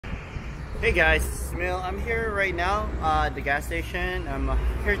Hey guys, it's Mil. I'm here right now at the gas station. I'm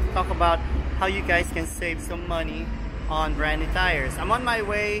here to talk about how you guys can save some money on brand new tires. I'm on my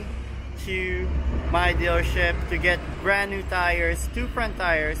way to my dealership to get brand new tires, two front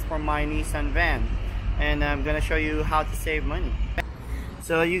tires for my Nissan van, and I'm gonna show you how to save money.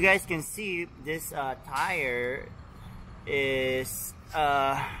 So you guys can see this tire is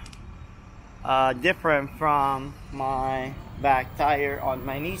different from my back tire on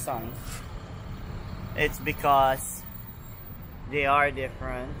my Nissan. It's because they are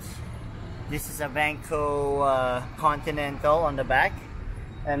different. This is a Vanco Continental on the back,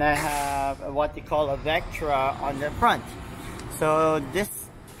 and I have what they call a Vectra on the front. So this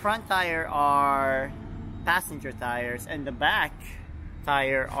front tire are passenger tires, and the back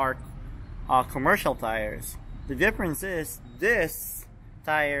tire are commercial tires. The difference is this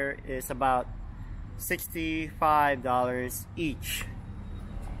tire is about $65 each,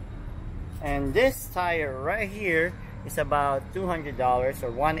 and this tire right here is about $200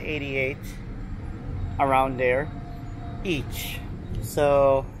 or $188 around there each.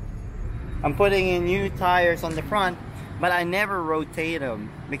 So I'm putting in new tires on the front, but I never rotate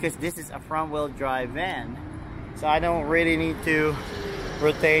them because this is a front wheel drive van, so I don't really need to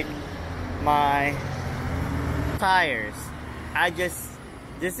rotate my tires. I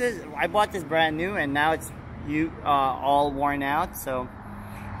bought this brand new, and now it's all worn out, so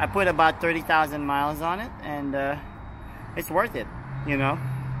I put about 30,000 miles on it, and it's worth it, you know.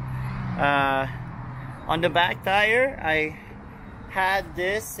 On the back tire, I had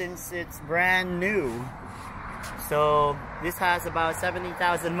this since it's brand new, so this has about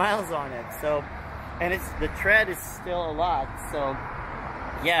 70,000 miles on it. So, and the tread is still a lot. So,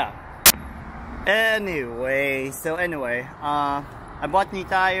 yeah. Anyway, I bought new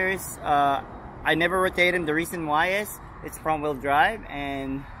tires. I never rotate them. The reason why is it's front wheel drive,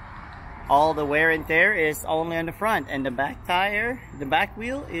 and all the wear and tear is only on the front, and the back tire, the back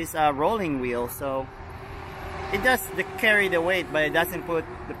wheel is a rolling wheel, so it does carry the weight, but it doesn't put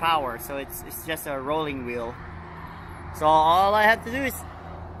the power, so it's just a rolling wheel. So all I have to do is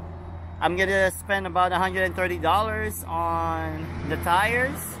I'm gonna spend about $130 on the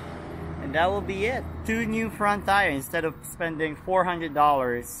tires, and that will be it. Two new front tires instead of spending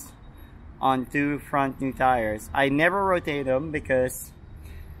 $400 on two front new tires. I never rotate them because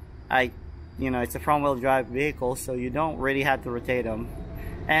it's a front wheel drive vehicle, so you don't really have to rotate them.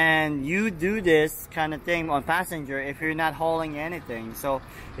 And you do this kind of thing on passenger if you're not hauling anything. So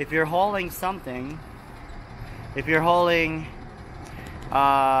if you're hauling something, if you're hauling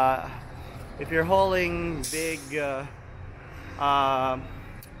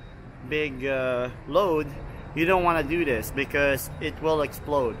big load, you don't want to do this because it will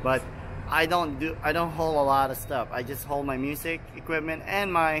explode. But I don't haul a lot of stuff. I just haul my music equipment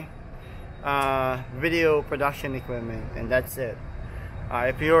and my video production equipment, and that's it.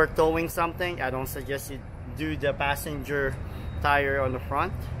 If you're towing something, I don't suggest you do the passenger tire on the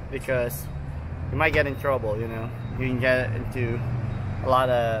front because you might get in trouble, you know. You can get into a lot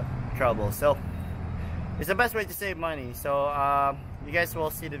of trouble. So it's the best way to save money. So you guys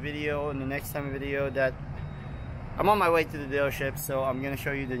will see the video in the next time video that I'm on my way to the dealership, so I'm gonna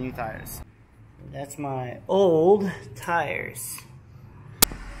show you the new tires. That's my old tires.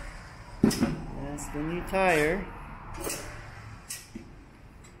 That's the new tire.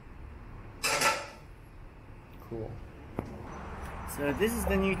 Cool. So this is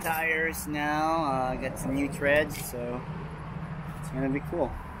the new tires now. I got some new treads, so it's gonna be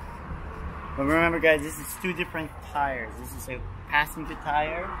cool. But remember guys, this is two different tires. This is a passenger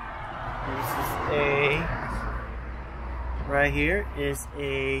tire. This is right here is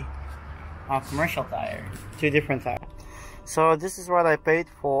a commercial tire. Two different tires. So this is what I paid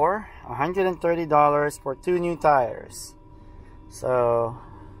for, $130 for two new tires. So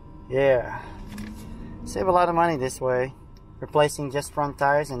yeah, save a lot of money this way, replacing just front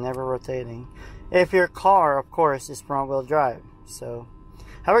tires and never rotating. If your car, of course, is front wheel drive. So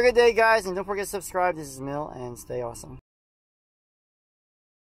have a good day guys, and don't forget to subscribe. This is Mil, and stay awesome.